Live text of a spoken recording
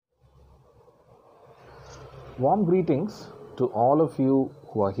Warm greetings to all of you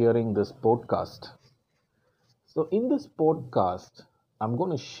who are hearing this podcast. So, in this podcast, I'm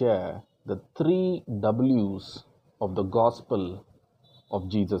going to share the three W's of the gospel of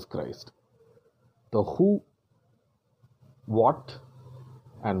Jesus Christ: the who, what,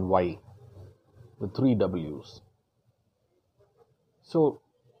 and why. The three W's. So,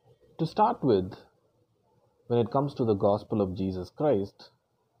 to start with, when it comes to the gospel of Jesus Christ,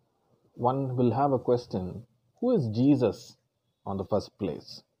 one will have a question: who is Jesus on the first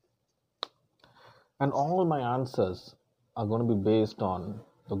place? And all my answers are going to be based on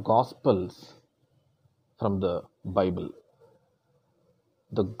the Gospels from the Bible.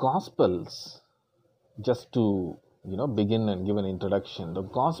 The Gospels, just to begin and give an introduction, the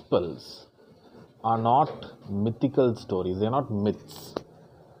Gospels are not mythical stories. They are not myths.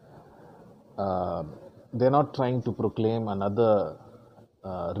 Uh, they are not trying to proclaim another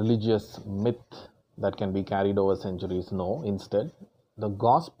religious myth that can be carried over centuries. No, instead, the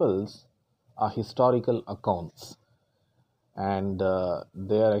Gospels are historical accounts, and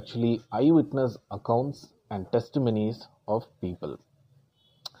they are actually eyewitness accounts and testimonies of people.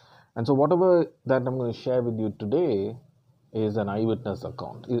 And so, whatever that I'm going to share with you today is an eyewitness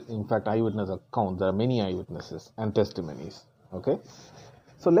account. In fact, eyewitness accounts, there are many eyewitnesses and testimonies. Okay,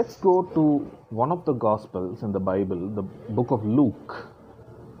 so let's go to one of the Gospels in the Bible, the book of Luke.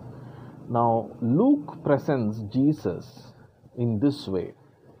 Now, Luke presents Jesus in this way.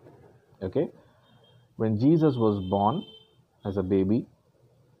 Okay, when Jesus was born as a baby,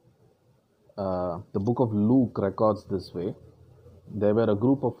 the book of Luke records this way. There were a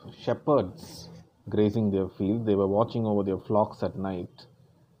group of shepherds grazing their fields. They were watching over their flocks at night,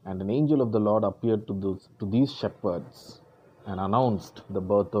 and an angel of the Lord appeared to these shepherds and announced the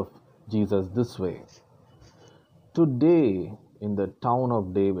birth of Jesus this way: today, in the town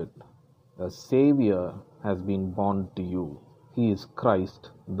of David, a Savior has been born to you. He is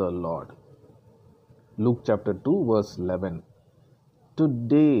Christ the Lord. Luke chapter 2, verse 11.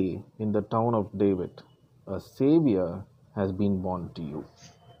 Today, in the town of David, a Savior has been born to you.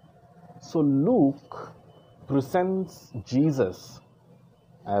 So, Luke presents Jesus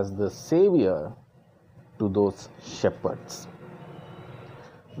as the Savior to those shepherds.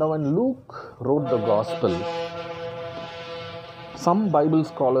 Now, when Luke wrote the Gospel, some Bible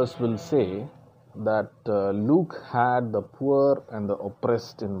scholars will say that Luke had the poor and the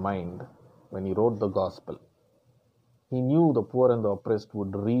oppressed in mind when he wrote the Gospel. He knew the poor and the oppressed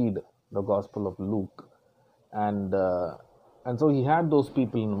would read the Gospel of Luke, and so he had those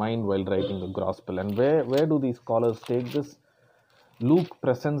people in mind while writing the Gospel. And where do these scholars take this? Luke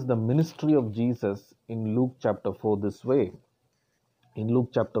presents the ministry of Jesus in Luke chapter 4 this way. In Luke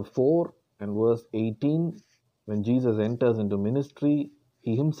chapter 4 and verse 18, when Jesus enters into ministry,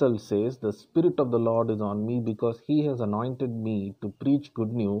 he himself says, "The Spirit of the Lord is on me because he has anointed me to preach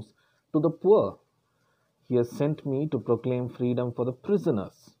good news to the poor. He has sent me to proclaim freedom for the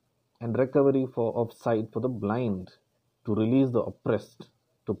prisoners and recovery of sight for the blind, to release the oppressed,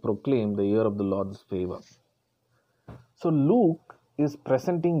 to proclaim the year of the Lord's favor." So Luke is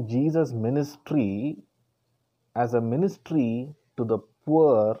presenting Jesus' ministry as a ministry to the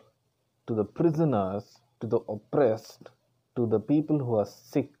poor, to the prisoners, to the oppressed, to the people who are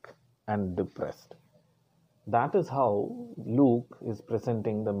sick and depressed. That is how Luke is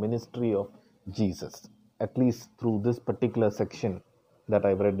presenting the ministry of Jesus, at least through this particular section that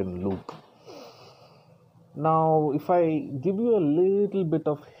I've read in Luke. Now, if I give you a little bit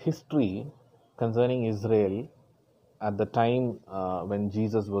of history concerning Israel at the time when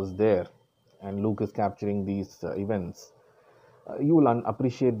Jesus was there, and Luke is capturing these events, you will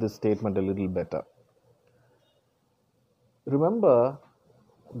appreciate this statement a little better. Remember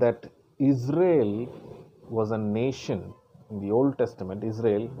that Israel was a nation. In the Old Testament,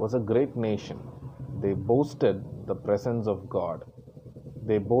 Israel was a great nation. They boasted the presence of God.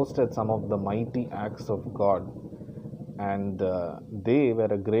 They boasted some of the mighty acts of God. And they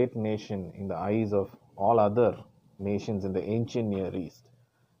were a great nation in the eyes of all other nations in the ancient Near East.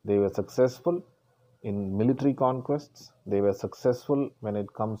 They were successful in military conquests. They were successful when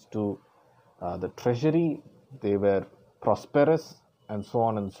it comes to the treasury. They were prosperous, and so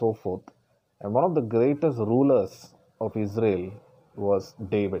on and so forth. And one of the greatest rulers of Israel was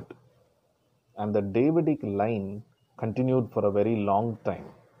David. And the Davidic line continued for a very long time.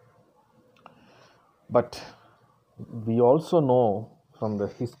 But we also know from the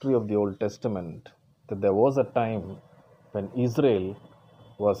history of the Old Testament that there was a time when Israel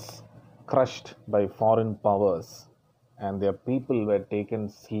was crushed by foreign powers and their people were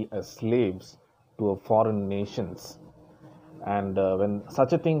taken as slaves to foreign nations. And when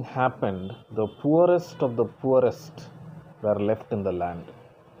such a thing happened, the poorest of the poorest were left in the land.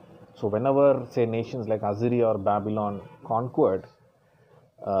 So, whenever, say, nations like Assyria or Babylon conquered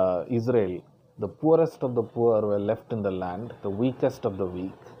Israel, the poorest of the poor were left in the land, the weakest of the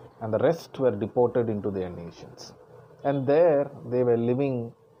weak, and the rest were deported into their nations. And there they were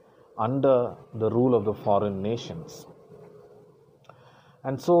living under the rule of the foreign nations.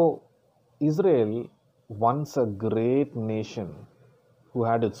 And so, Israel, once a great nation who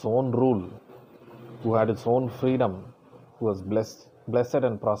had its own rule, who had its own freedom, who was blessed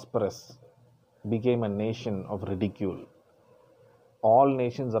and prosperous, became a nation of ridicule. All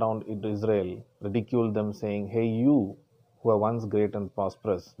nations around Israel ridiculed them, saying, "Hey, you who were once great and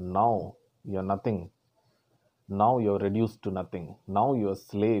prosperous, now you're nothing. Now you're reduced to nothing. Now you're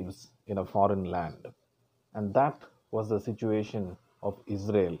slaves in a foreign land." And that was the situation of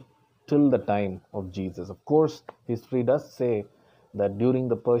Israel till the time of Jesus. Of course, history does say that during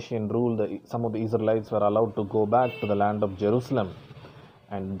the Persian rule, some of the Israelites were allowed to go back to the land of Jerusalem,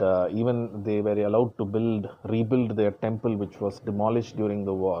 and even they were allowed to rebuild their temple, which was demolished during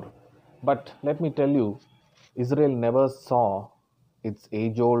the war. But let me tell you, Israel never saw its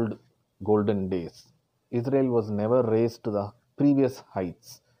age-old golden days. Israel was never raised to the previous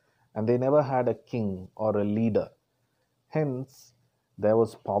heights, and they never had a king or a leader. Hence, there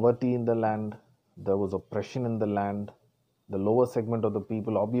was poverty in the land, there was oppression in the land. The lower segment of the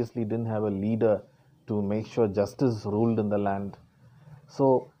people obviously didn't have a leader to make sure justice ruled in the land.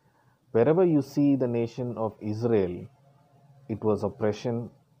 So, wherever you see the nation of Israel, it was oppression,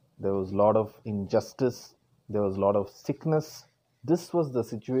 there was a lot of injustice, there was a lot of sickness. This was the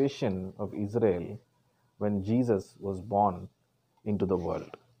situation of Israel when Jesus was born into the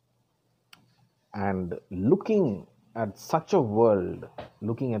world. And looking at such a world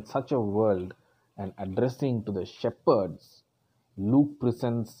and addressing to the shepherds, Luke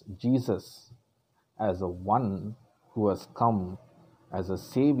presents Jesus as a one who has come as a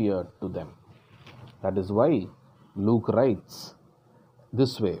savior to them. That is why Luke writes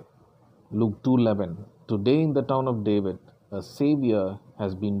this way, Luke 2:11, "Today in the town of David, a savior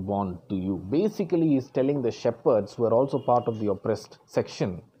has been born to you." Basically, he is telling the shepherds, who are also part of the oppressed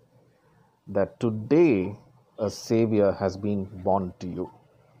section, that today a savior has been born to you.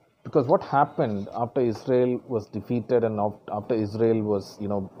 Because what happened after Israel was defeated and after Israel was,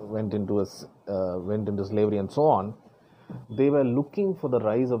 went into slavery and so on, they were looking for the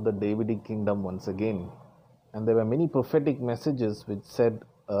rise of the Davidic kingdom once again. And there were many prophetic messages which said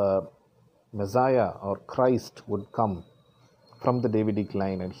Messiah or Christ would come from the Davidic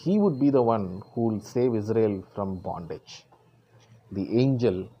line, and he would be the one who will save Israel from bondage. The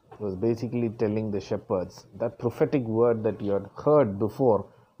angel was basically telling the shepherds that prophetic word that you had heard before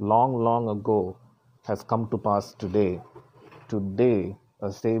long, long ago has come to pass today. Today,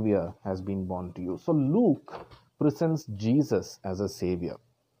 a savior has been born to you. So Luke presents Jesus as a savior.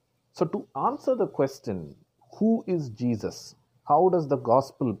 So to answer the question, who is Jesus? How does the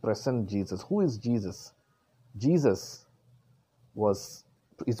gospel present Jesus? Who is Jesus? Jesus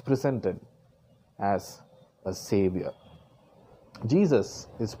is presented as a savior. Jesus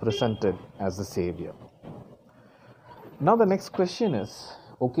is presented as a savior. Now the next question is,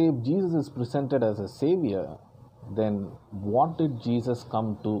 okay, if Jesus is presented as a savior, then what did Jesus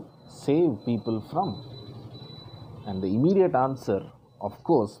come to save people from? And the immediate answer, of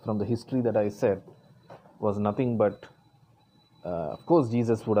course, from the history that I said, was nothing but, of course,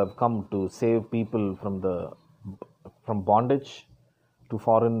 Jesus would have come to save people from bondage to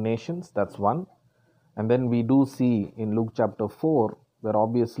foreign nations. That's one. And then we do see in Luke chapter 4, where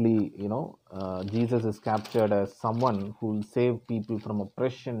obviously, Jesus is captured as someone who will save people from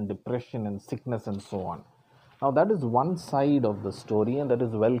oppression, depression, and sickness, and so on. Now, that is one side of the story, and that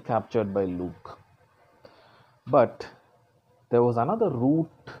is well captured by Luke. But there was another root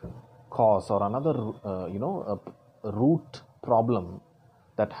cause or another, a root problem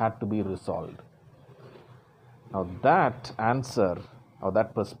that had to be resolved. Now, that answer or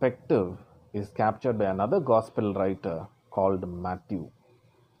that perspective is captured by another gospel writer called Matthew.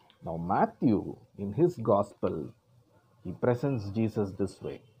 Now, Matthew, in his gospel, he presents Jesus this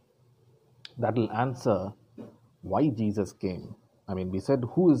way. That will answer why Jesus came. I mean, we said,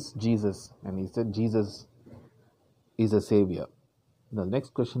 who is Jesus? And he said, Jesus is a savior. The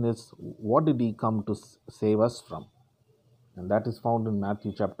next question is, what did he come to save us from? And that is found in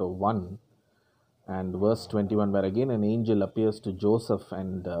Matthew chapter 1 and verse 21, where again an angel appears to Joseph,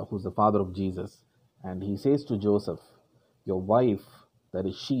 and who's the father of Jesus. And he says to Joseph, your wife, that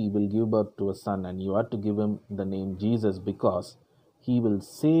is she, will give birth to a son, and you are to give him the name Jesus, because he will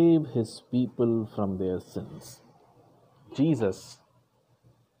save his people from their sins. Jesus,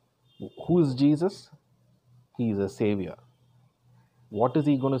 who is Jesus? He is a savior. What is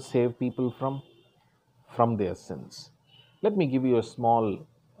he going to save people from? From their sins. Let me give you a small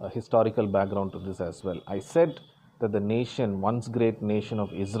historical background to this as well. I said that the nation, once great nation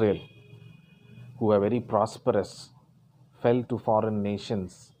of Israel, who were very prosperous, fell to foreign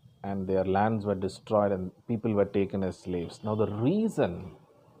nations and their lands were destroyed and people were taken as slaves. Now, the reason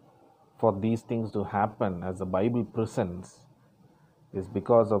for these things to happen, as the Bible presents, is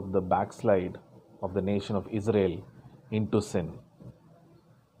because of the backslide of the nation of Israel into sin.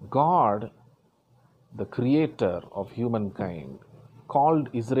 God, the creator of humankind, called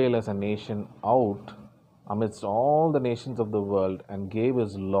Israel as a nation out amidst all the nations of the world and gave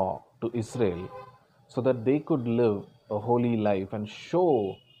his law to Israel so that they could live a holy life and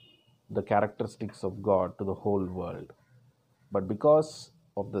show the characteristics of God to the whole world. But because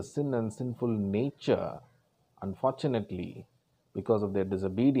of the sin and sinful nature, unfortunately, because of their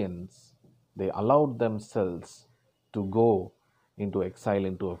disobedience, they allowed themselves to go into exile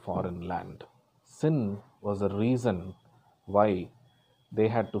into a foreign land. Sin was the reason why they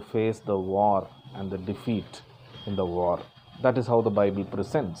had to face the war and the defeat in the war. That is how the Bible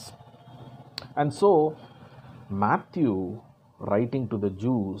presents. And so, Matthew, writing to the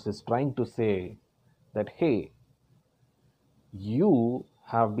Jews, is trying to say that, hey, you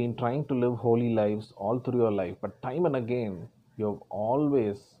have been trying to live holy lives all through your life, but time and again you have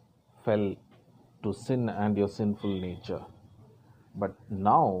always fell to sin and your sinful nature. But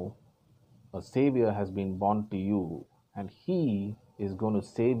now a Savior has been born to you, and He is going to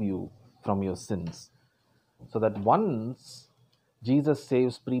save you from your sins. So that once Jesus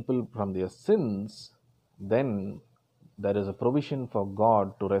saves people from their sins, then there is a provision for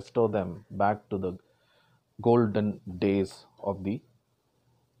God to restore them back to the golden days of the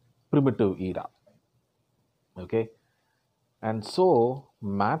primitive era. Okay, and so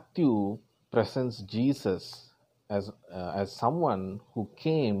Matthew presents Jesus as someone who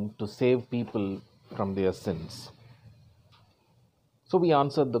came to save people from their sins. So we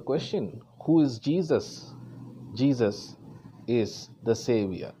answered the question, who is Jesus? Jesus is the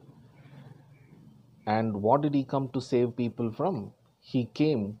Savior. And what did he come to save people from? He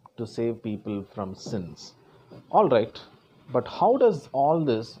came to save people from sins. All right, but how does all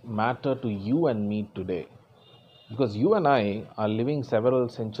this matter to you and me today? Because you and I are living several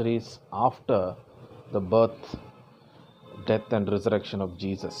centuries after the birth, death, and resurrection of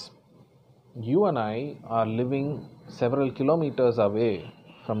Jesus. You and I are living several kilometers away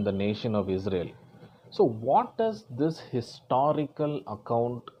from the nation of Israel. So, what does this historical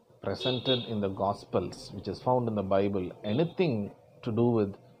account presented in the Gospels, which is found in the Bible, anything to do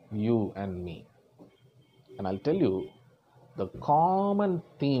with you and me? And I'll tell you, the common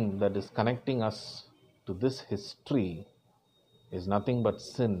theme that is connecting us to this history is nothing but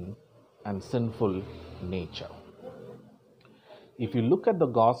sin and sinful nature. If you look at the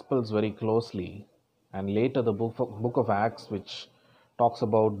Gospels very closely, and later the book of Acts, which talks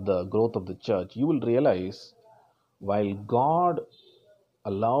about the growth of the church, you will realize while God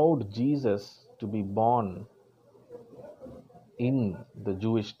allowed Jesus to be born in the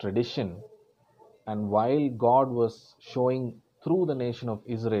Jewish tradition, and while God was showing through the nation of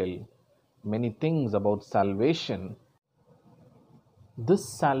Israel many things about salvation,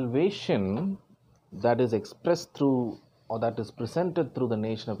 this salvation that is expressed through or that is presented through the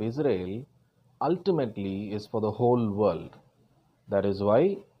nation of Israel ultimately is for the whole world. That is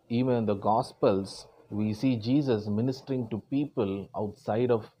why even in the Gospels we see Jesus ministering to people outside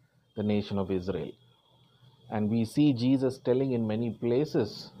of the nation of Israel. And we see Jesus telling in many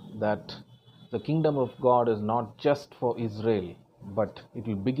places that the kingdom of God is not just for Israel, but it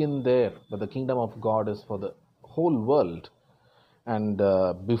will begin there. But the kingdom of God is for the whole world. And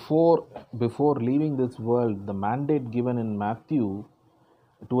before leaving this world, the mandate given in Matthew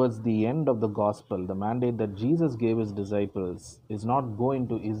towards the end of the gospel, the mandate that Jesus gave his disciples is not go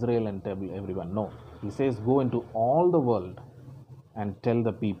into Israel and tell everyone. No, he says go into all the world and tell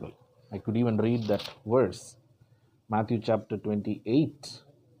the people. I could even read that verse, Matthew chapter 28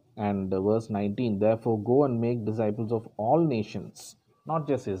 and verse 19. Therefore, go and make disciples of all nations, not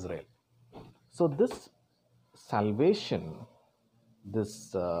just Israel. So, this salvation,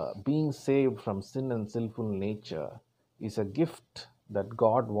 this being saved from sin and sinful nature, is a gift that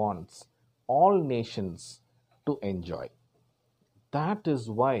God wants all nations to enjoy. That is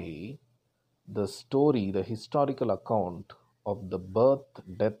why the story, the historical account of the birth,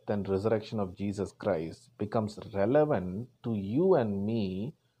 death, and resurrection of Jesus Christ becomes relevant to you and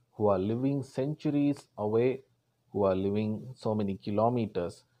me who are living centuries away, who are living so many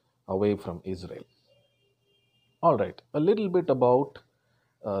kilometers away from Israel. All right, a little bit about.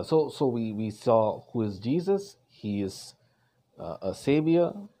 We saw who is Jesus. He is a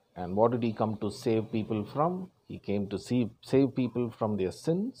savior, and what did he come to save people from? He came to save people from their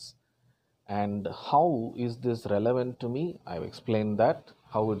sins. And how is this relevant to me? I've explained that.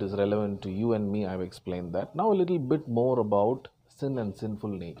 How it is relevant to you and me, I've explained that. Now, a little bit more about sin and sinful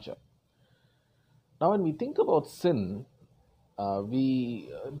nature. Now, when we think about sin,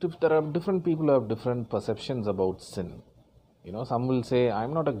 there are different people who have different perceptions about sin. Some will say,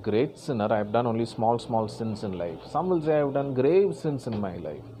 I'm not a great sinner, I've done only small sins in life. Some will say, I've done grave sins in my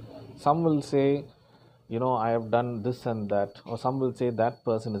life. Some will say, I have done this and that. Or some will say, that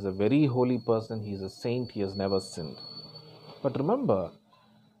person is a very holy person, he's a saint, he has never sinned. But remember,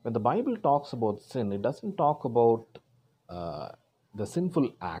 when the Bible talks about sin, it doesn't talk about the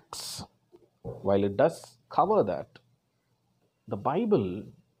sinful acts. While it does cover that, the Bible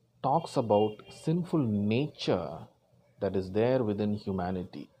talks about sinful nature that is there within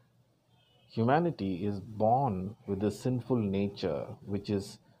humanity. Humanity is born with a sinful nature which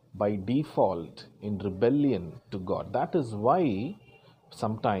is by default in rebellion to God. That is why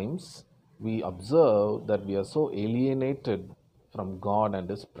sometimes we observe that we are so alienated from God and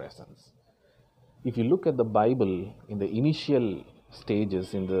His presence. If you look at the Bible in the initial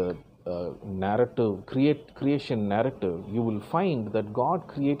stages, in the creation narrative, you will find that God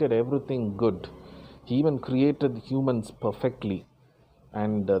created everything good. He even created humans perfectly.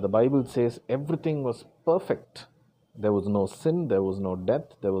 And the Bible says everything was perfect. There was no sin, there was no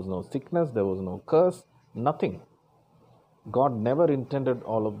death, there was no sickness, there was no curse, nothing. God never intended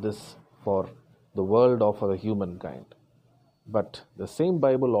all of this for the world or for the humankind. But the same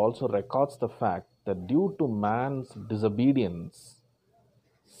Bible also records the fact that due to man's disobedience,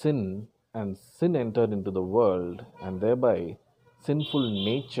 sin entered into the world, and thereby sinful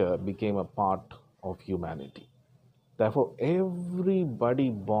nature became a part of humanity. Therefore, everybody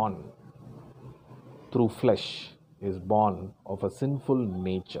born through flesh is born of a sinful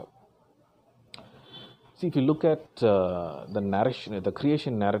nature. See, if you look at the narration, the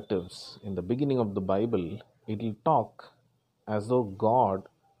creation narratives in the beginning of the Bible, it will talk as though God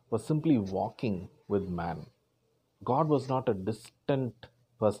was simply walking with man. God was not a distant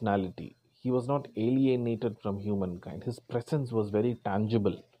personality. He was not alienated from humankind. His presence was very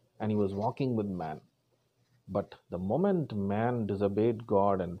tangible, and he was walking with man. But the moment man disobeyed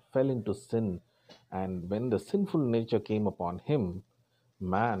God and fell into sin, and when the sinful nature came upon him,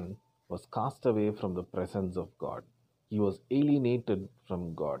 man was cast away from the presence of God. He was alienated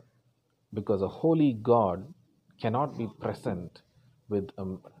from God, because a holy God cannot be present with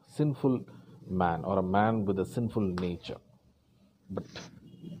a sinful man or a man with a sinful nature. But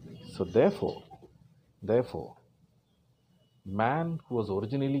so therefore, man who was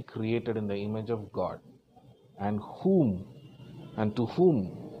originally created in the image of God, and to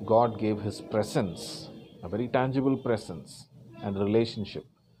whom God gave his presence, a very tangible presence and relationship,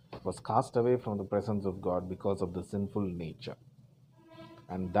 was cast away from the presence of God because of the sinful nature.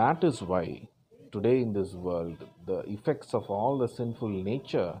 And that is why today in this world, the effects of all the sinful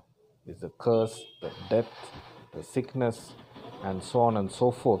nature is the curse, the death, the sickness, and so on and so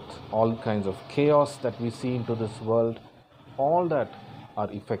forth. All kinds of chaos that we see into this world, all that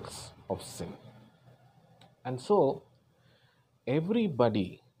are effects of sin. And so,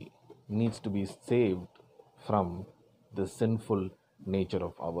 everybody needs to be saved from the sinful nature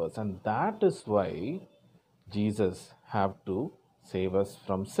of ours. And that is why Jesus have to save us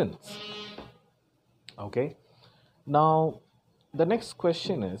from sins. Okay. Now, the next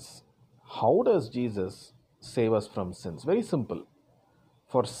question is, how does Jesus save us from sins? Very simple.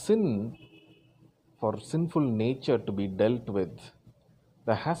 For sinful nature to be dealt with,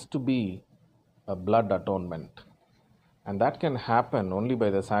 there has to be a blood atonement. And that can happen only by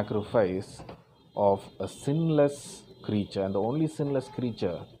the sacrifice of a sinless creature. And the only sinless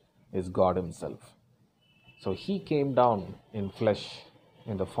creature is God Himself. So He came down in flesh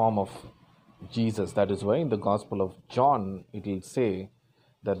in the form of Jesus. That is why in the Gospel of John it will say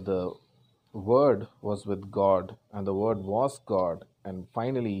that the Word was with God and the Word was God, and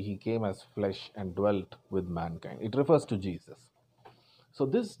finally He came as flesh and dwelt with mankind. It refers to Jesus. So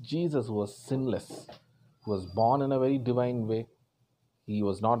this Jesus was sinless, was born in a very divine way. He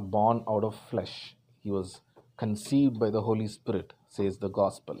was not born out of flesh. He was conceived by the Holy Spirit, says the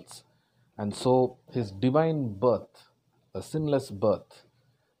Gospels. And so his divine birth, a sinless birth,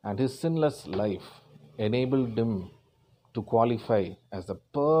 and his sinless life enabled him to qualify as the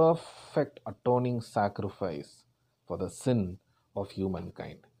perfect atoning sacrifice for the sin of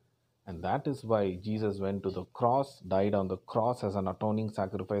humankind. And that is why Jesus went to the cross, died on the cross as an atoning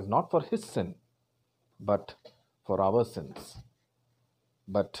sacrifice, not for his sin, but for our sins.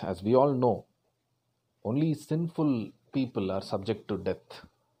 But as we all know, only sinful people are subject to death.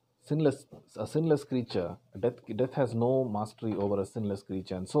 Sinless, a sinless creature, death has no mastery over a sinless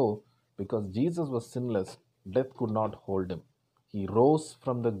creature. And so, because Jesus was sinless, death could not hold him. He rose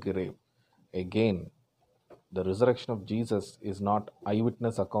from the grave. Again, the resurrection of Jesus is not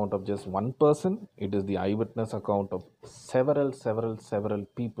eyewitness account of just one person. It is the eyewitness account of several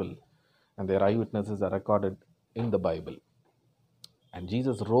people, and their eyewitnesses are recorded in the Bible. And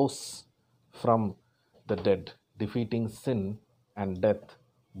Jesus rose from the dead, defeating sin and death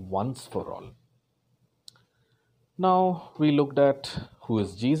once for all. Now we looked at who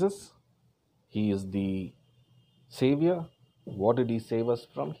is Jesus. He is the Savior. What did He save us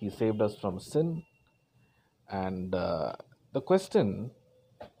from? He saved us from sin. And the question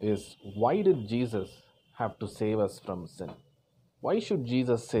is, why did Jesus have to save us from sin? Why should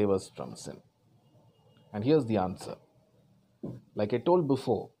Jesus save us from sin? And here's the answer. Like I told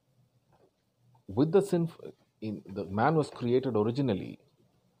before, with the sin, the man was created originally,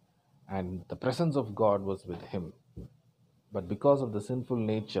 and the presence of God was with him. But because of the sinful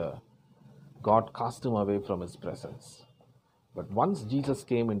nature, God cast him away from his presence. But once Jesus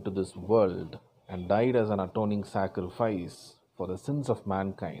came into this world and died as an atoning sacrifice for the sins of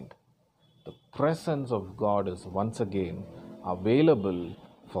mankind, the presence of God is once again available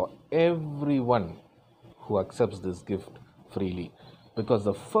for everyone who accepts this gift freely. Because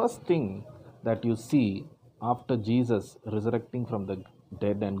the first thing that you see after Jesus resurrecting from the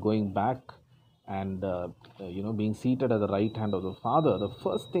dead and going back and being seated at the right hand of the Father, the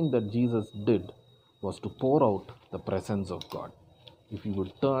first thing that Jesus did was to pour out the presence of God. If you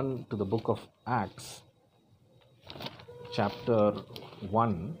would turn to the book of Acts, chapter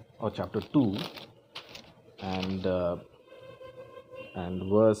 1 or chapter 2, and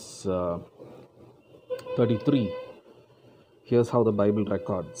verse 33, here's how the Bible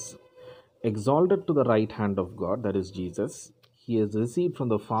records. Exalted to the right hand of God, that is Jesus, he has received from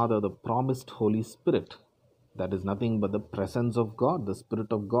the Father the promised Holy Spirit. That is nothing but the presence of God, the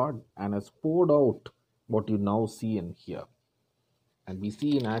Spirit of God, and has poured out what you now see and hear. And we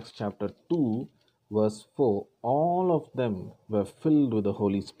see in Acts chapter 2, verse 4, all of them were filled with the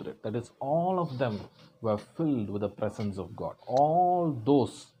Holy Spirit. That is, all of them were filled with the presence of God. All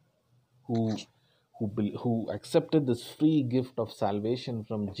those who accepted this free gift of salvation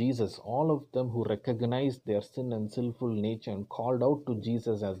from Jesus, all of them who recognized their sin and sinful nature and called out to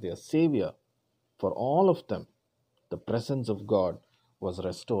Jesus as their Savior, for all of them, the presence of God was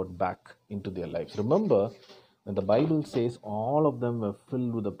restored back into their lives. Remember, when the Bible says all of them were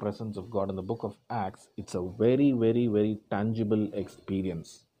filled with the presence of God in the book of Acts, it's a very tangible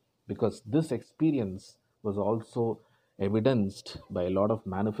experience, because this experience was also evidenced by a lot of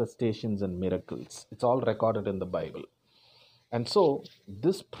manifestations and miracles. It's all recorded in the Bible. And so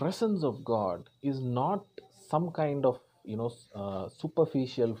this presence of God is not some kind of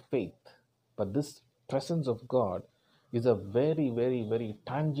superficial faith, but this presence of God is a very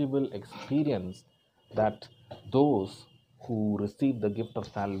tangible experience that those who receive the gift of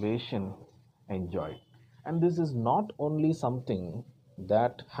salvation enjoy. And this is not only something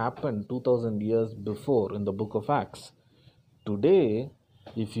that happened 2000 years before in the book of Acts. Today,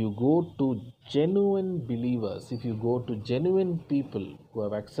 if you go to genuine believers, if you go to genuine people who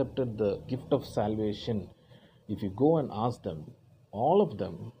have accepted the gift of salvation, if you go and ask them, all of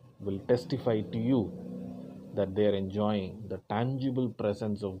them will testify to you that they are enjoying the tangible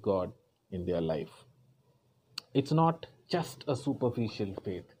presence of God in their life. It's not just a superficial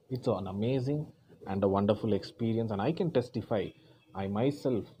faith, it's an amazing and a wonderful experience. And I can testify, I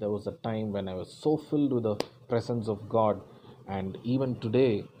myself, there was a time when I was so filled with the presence of God, and even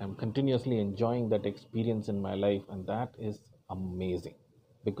today I'm continuously enjoying that experience in my life, and that is amazing,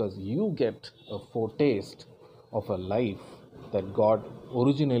 because you get a foretaste of a life that God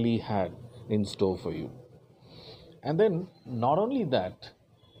originally had in store for you. And then not only that,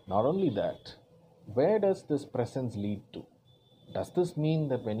 where does this presence lead to? Does this mean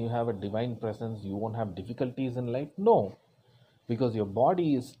that when you have a divine presence, you won't have difficulties in life? No, because your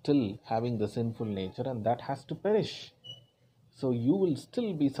body is still having the sinful nature and that has to perish. So you will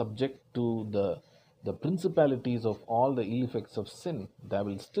still be subject to the principalities of all the ill effects of sin. There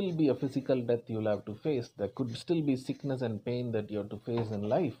will still be a physical death you'll have to face. There could still be sickness and pain that you have to face in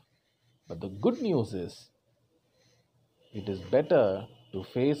life. But the good news is, it is better to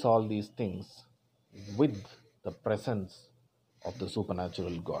face all these things with the presence of the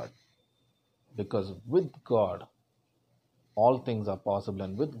supernatural God. Because with God, all things are possible,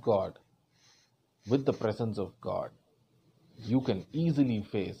 and with God, with the presence of God, you can easily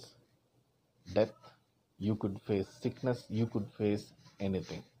face death, you could face sickness, you could face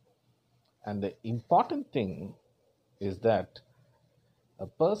anything. And the important thing is that a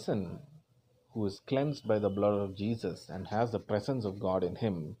person who is cleansed by the blood of Jesus and has the presence of God in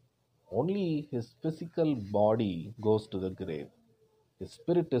him, only his physical body goes to the grave. His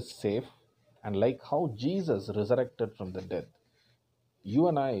spirit is safe, and like how Jesus resurrected from the dead, you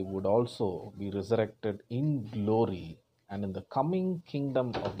and I would also be resurrected in glory, and in the coming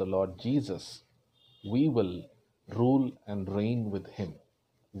kingdom of the Lord Jesus, we will rule and reign with him.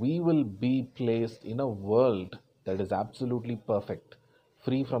 We will be placed in a world that is absolutely perfect,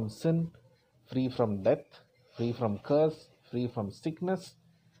 free from sin, free from death, free from curse, free from sickness,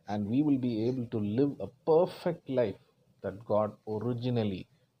 and we will be able to live a perfect life that God originally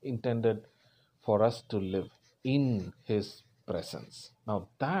intended for us to live in his presence. Now,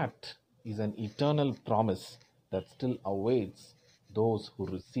 that is an eternal promise that still awaits those who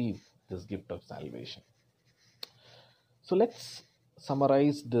receive this gift of salvation. So let's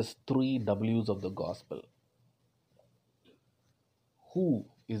summarize these three W's of the gospel. Who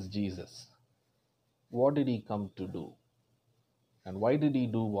is Jesus? What did he come to do? And why did he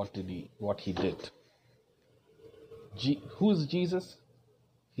do what he did? Who is Jesus?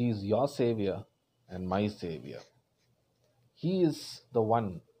 He is your savior and my savior. He is the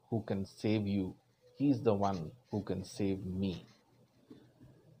one who can save you. He is the one who can save me.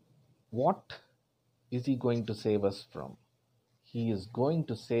 What is he going to save us from? He is going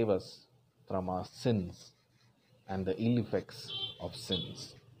to save us from our sins and the ill effects of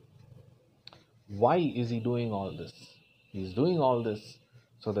sins. Why is he doing all this? He is doing all this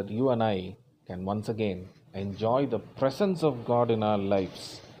so that you and I can once again enjoy the presence of God in our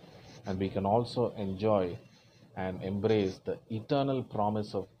lives, and we can also enjoy and embrace the eternal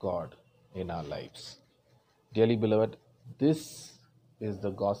promise of God in our lives. Dearly beloved, this is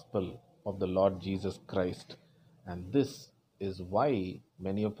the gospel of the Lord Jesus Christ, and this is why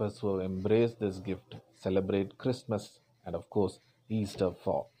many of us who have embraced this gift celebrate Christmas and, of course, Easter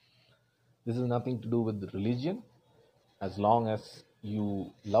for. This is nothing to do with religion. As long as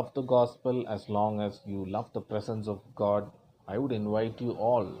you love the gospel, as long as you love the presence of God, I would invite you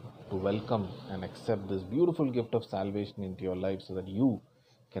all to welcome and accept this beautiful gift of salvation into your life so that you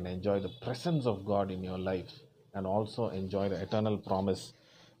can enjoy the presence of God in your life and also enjoy the eternal promise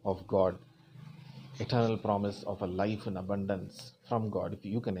of God, eternal promise of a life in abundance from God. If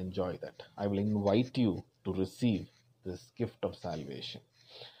you can enjoy that, I will invite you to receive this gift of salvation.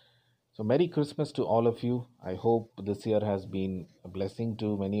 So, Merry Christmas to all of you. I hope this year has been a blessing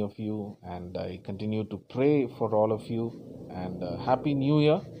to many of you, and I continue to pray for all of you. And Happy New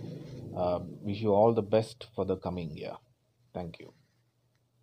Year. Wish you all the best for the coming year. Thank you.